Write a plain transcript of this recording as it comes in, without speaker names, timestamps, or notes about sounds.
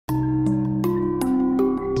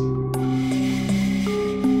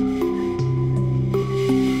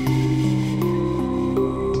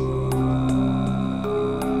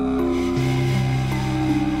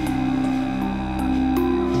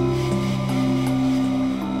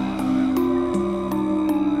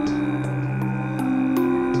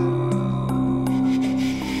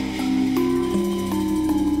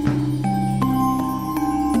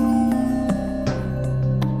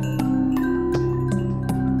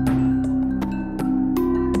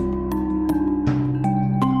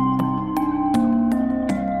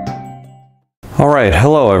All right,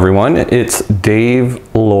 hello everyone. It's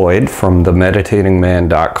Dave Lloyd from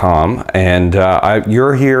themeditatingman.com, and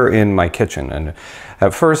you're here in my kitchen. And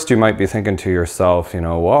at first you might be thinking to yourself,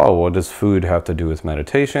 whoa, what does food have to do with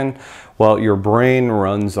meditation? Well, your brain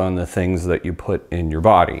runs on the things that you put in your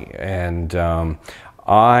body, and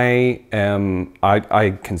I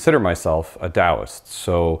consider myself a Taoist.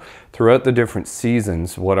 So throughout the different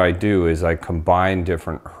seasons, what I do is I combine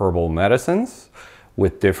different herbal medicines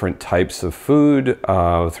with different types of food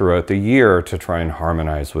throughout the year to try and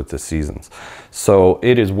harmonize with the seasons. So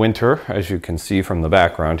it is winter, as you can see from the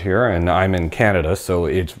background here, and I'm in Canada, so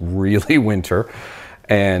it's really winter.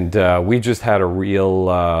 And we just had a real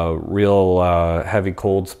heavy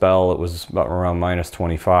cold spell. It was about around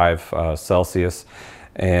 -25 Celsius.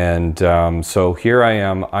 And so here I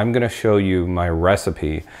am. I'm gonna show you my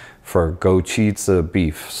recipe for Gou Qi Zi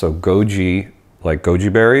beef. So goji, like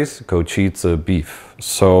goji berries, Gou Qi Zi beef.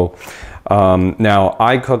 So now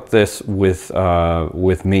I cook this with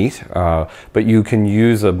meat, but you can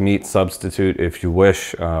use a meat substitute if you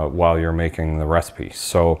wish while you're making the recipe.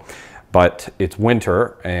 So, but it's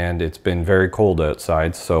winter and it's been very cold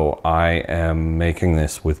outside, so I am making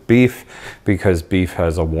this with beef because beef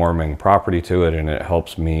has a warming property to it and it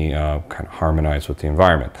helps me kind of harmonize with the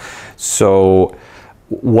environment. So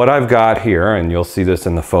what I've got here, and you'll see this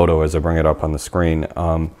in the photo as I bring it up on the screen,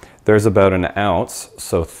 there's about an ounce,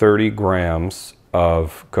 so 30 grams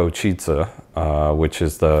of Gou Qi Zi, which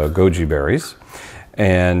is the goji berries.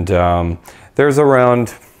 And there's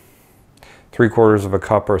around 3/4 of a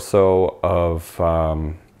cup or so of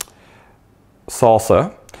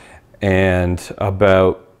salsa, and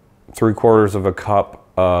about 3/4 of a cup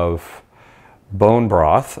of bone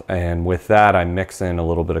broth, and with that I mix in a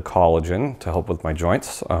little bit of collagen to help with my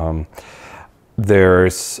joints.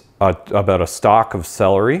 There's about a stalk of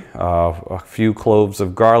celery, a few cloves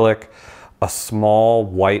of garlic, a small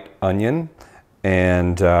white onion,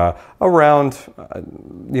 and around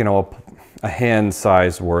a hand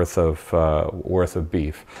size worth of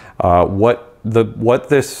beef. What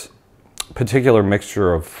this particular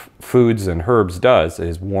mixture of foods and herbs does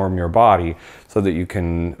is warm your body so that you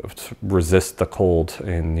can resist the cold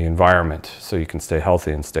in the environment, so you can stay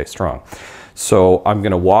healthy and stay strong. So I'm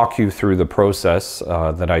going to walk you through the process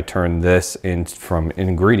that I turn this from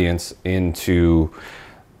ingredients into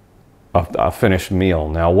a finished meal.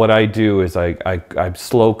 Now what I do is I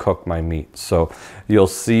slow cook my meat. So you'll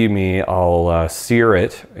see me, I'll sear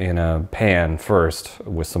it in a pan first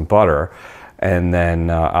with some butter, and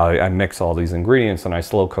then I mix all these ingredients and I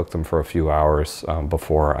slow cook them for a few hours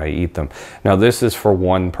before I eat them. Now this is for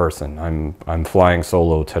one person. I'm flying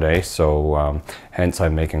solo today, so hence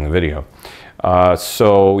I'm making the video.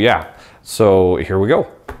 So yeah, so here we go.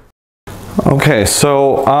 Okay,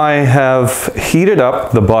 so I have heated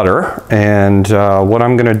up the butter, and what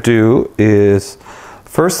I'm gonna do is,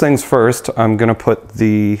 first things first, I'm gonna put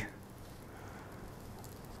the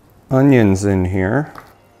onions in here.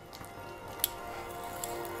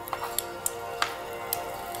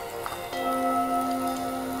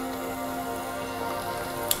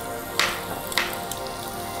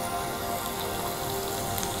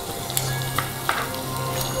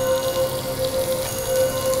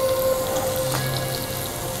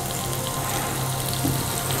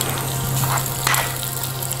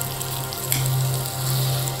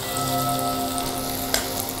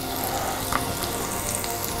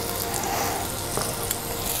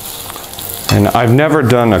 And I've never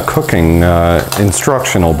done a cooking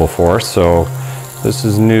instructional before, so this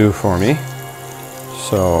is new for me.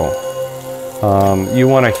 So you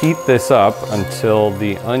want to heat this up until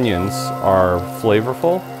the onions are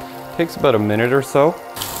flavorful. It takes about a minute or so.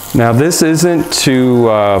 Now this isn't to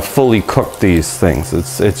fully cook these things.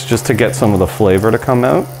 It's just to get some of the flavor to come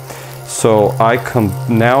out. So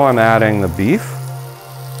now I'm adding the beef.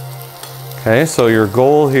 Okay, so your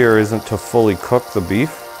goal here isn't to fully cook the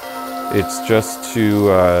beef. It's just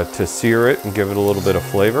to sear it and give it a little bit of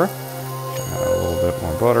flavor. Add a little bit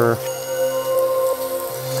more butter.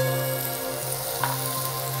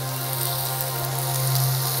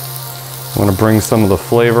 You want to bring some of the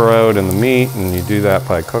flavor out in the meat, and you do that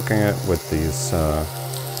by cooking it with these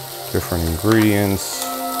different ingredients.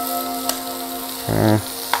 Okay.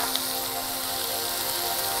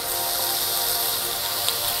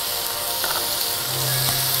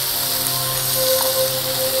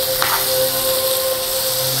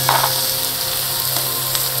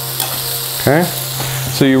 Okay,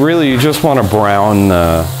 so you just want to brown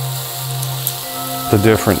the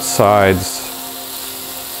different sides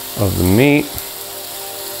of the meat.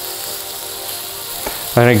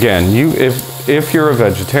 And again, if you're a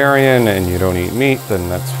vegetarian and you don't eat meat, then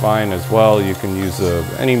that's fine as well. You can use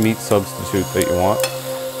any meat substitute that you want.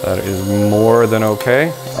 That is more than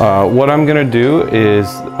okay. What I'm gonna do is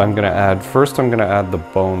I'm gonna add the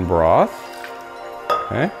bone broth.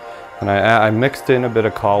 Okay, and I mixed in a bit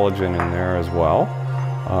of collagen in there as well.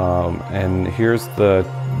 And here's the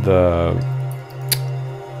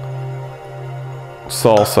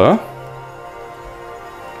salsa.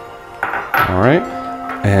 All right,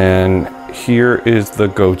 and here is the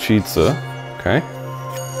Gou Qi Zi. Okay.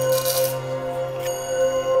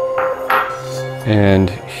 And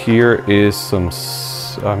here is some,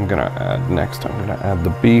 I'm gonna add the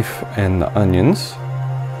beef and the onions.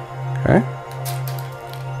 Okay.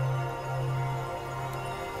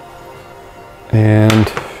 And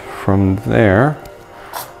from there,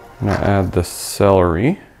 I'm gonna add the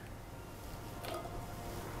celery.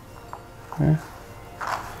 Okay.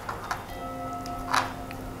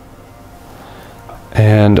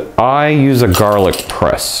 And I use a garlic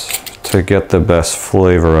press to get the best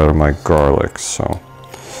flavor out of my garlic, so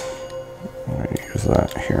I'm gonna use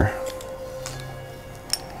that here.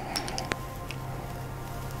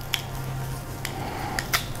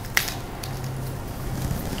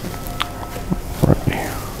 Ready.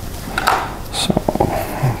 So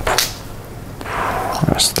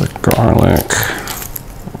press the garlic.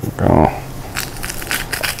 There we go.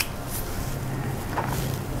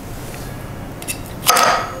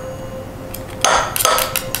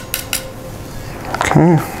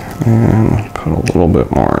 Okay, and put a little bit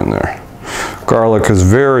more in there. Garlic is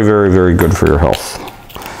very, very, very good for your health.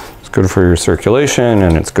 It's good for your circulation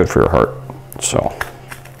and it's good for your heart. So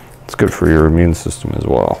it's good for your immune system as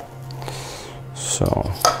well. So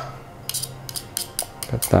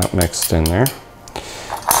get that mixed in there.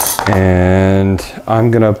 And I'm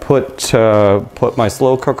gonna put my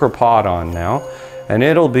slow cooker pot on now. And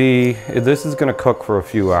this is gonna cook for a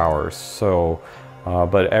few hours. So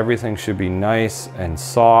but everything should be nice and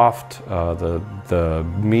soft. The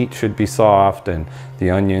meat should be soft, and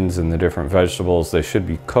the onions and the different vegetables, they should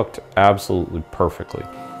be cooked absolutely perfectly.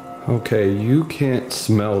 Okay, you can't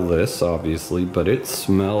smell this obviously, but it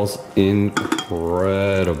smells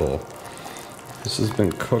incredible. This has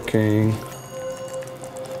been cooking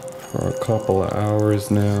for a couple of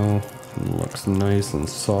hours now. It looks nice and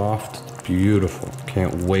soft. It's beautiful.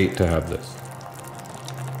 Can't wait to have this.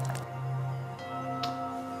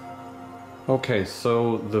 Okay,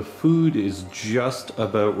 so the food is just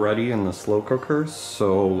about ready in the slow cooker,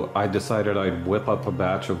 so I decided I'd whip up a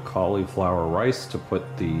batch of cauliflower rice to put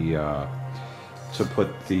the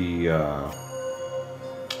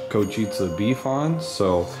Goji Zi beef on.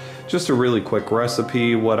 So just a really quick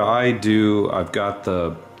recipe. What I do, I've got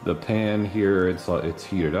the pan here, it's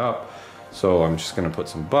heated up, so I'm just gonna put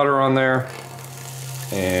some butter on there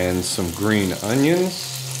and some green onions.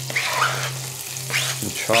 Some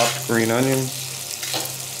chopped green onions.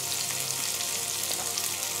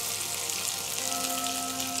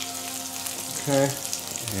 Okay,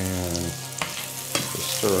 and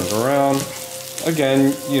just stir it around.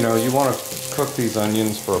 Again, you know, you want to cook these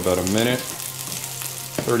onions for about a minute,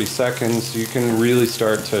 30 seconds. You can really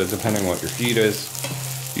start to, depending on what your heat is,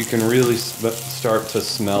 you can really start to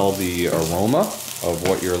smell the aroma of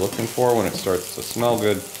what you're looking for. When it starts to smell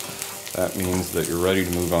good, that means that you're ready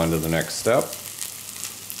to move on to the next step.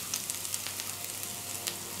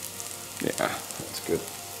 Yeah, that's good.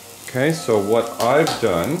 Okay, so what I've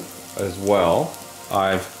done as well,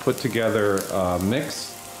 I've put together a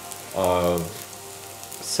mix of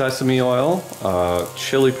sesame oil,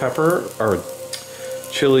 chili pepper, or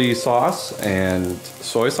chili sauce, and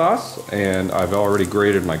soy sauce, and I've already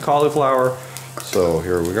grated my cauliflower, so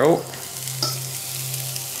here we go.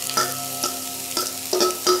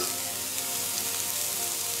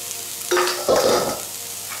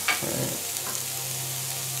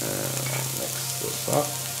 Up.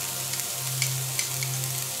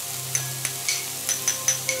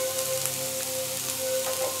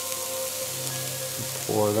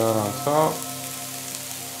 Pour that on top.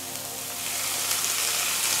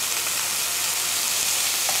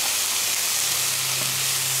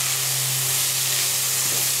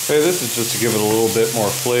 Okay, this is just to give it a little bit more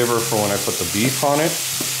flavor for when I put the beef on it.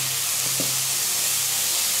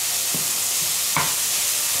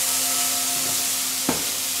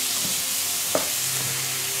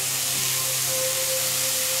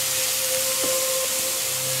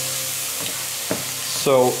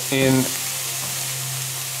 So in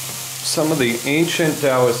some of the ancient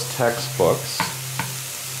Taoist textbooks,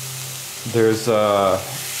 there's a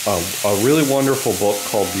really wonderful book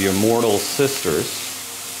called The Immortal Sisters.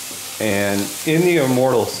 And in The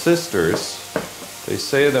Immortal Sisters, They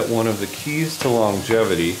say that one of the keys to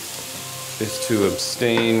longevity is to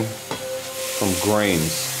abstain from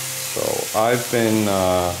grains. So I've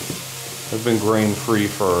been grain-free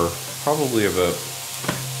for probably about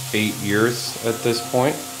 8 years at this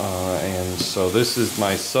point, and so this is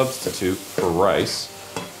my substitute for rice.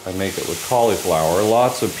 I make it with cauliflower.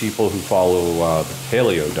 Lots of people who follow the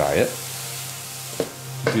paleo diet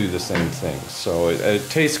do the same thing. So it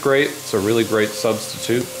tastes great. It's a really great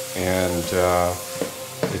substitute, and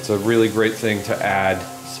it's a really great thing to add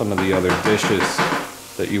some of the other dishes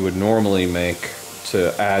that you would normally make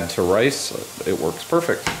to add to rice. It works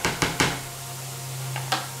perfect.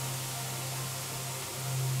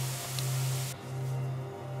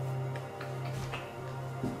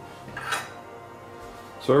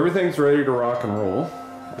 So everything's ready to rock and roll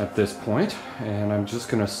at this point, and I'm just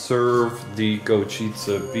going to serve the Gou Qi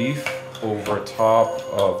Zi beef over top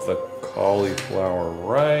of the cauliflower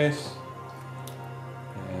rice.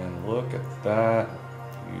 And look at that.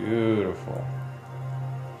 Beautiful.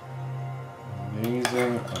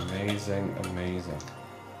 Amazing, amazing, amazing.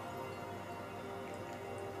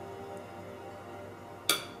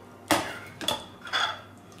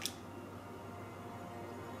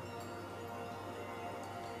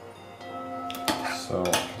 So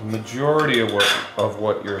the majority of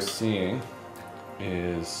what you're seeing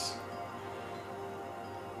is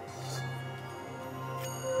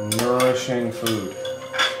nourishing food.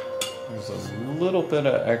 There's a little bit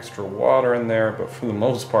of extra water in there, but for the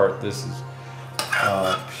most part this is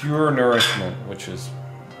pure nourishment, which is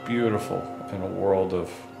beautiful in a world of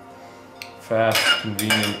fast,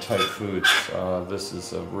 convenient type foods. This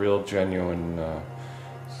is a real genuine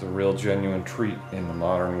treat in the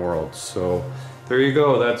modern world. So there you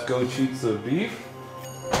go. That's Gou Qi Zi beef.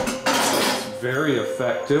 It's very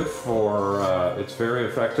effective for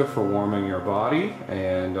warming your body,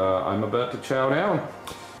 and I'm about to chow down.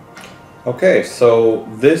 Okay, so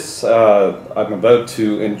this I'm about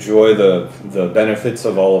to enjoy the benefits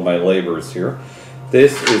of all of my labors here.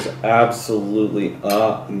 This is absolutely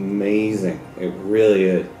amazing. It really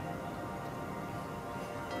is.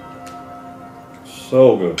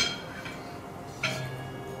 So good.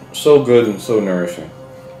 So good and so nourishing.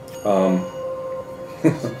 I'm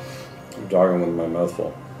talking with my mouth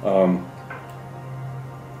full.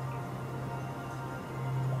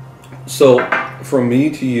 So from me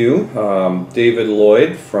to you, David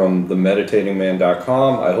Lloyd from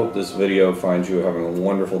themeditatingman.com. I hope this video finds you having a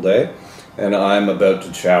wonderful day, and I'm about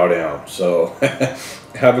to chow down. So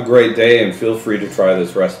have a great day, and feel free to try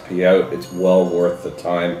this recipe out. It's well worth the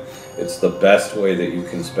time. It's the best way that you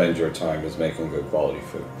can spend your time is making good quality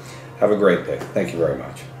food. Have a great day. Thank you very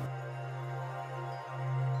much.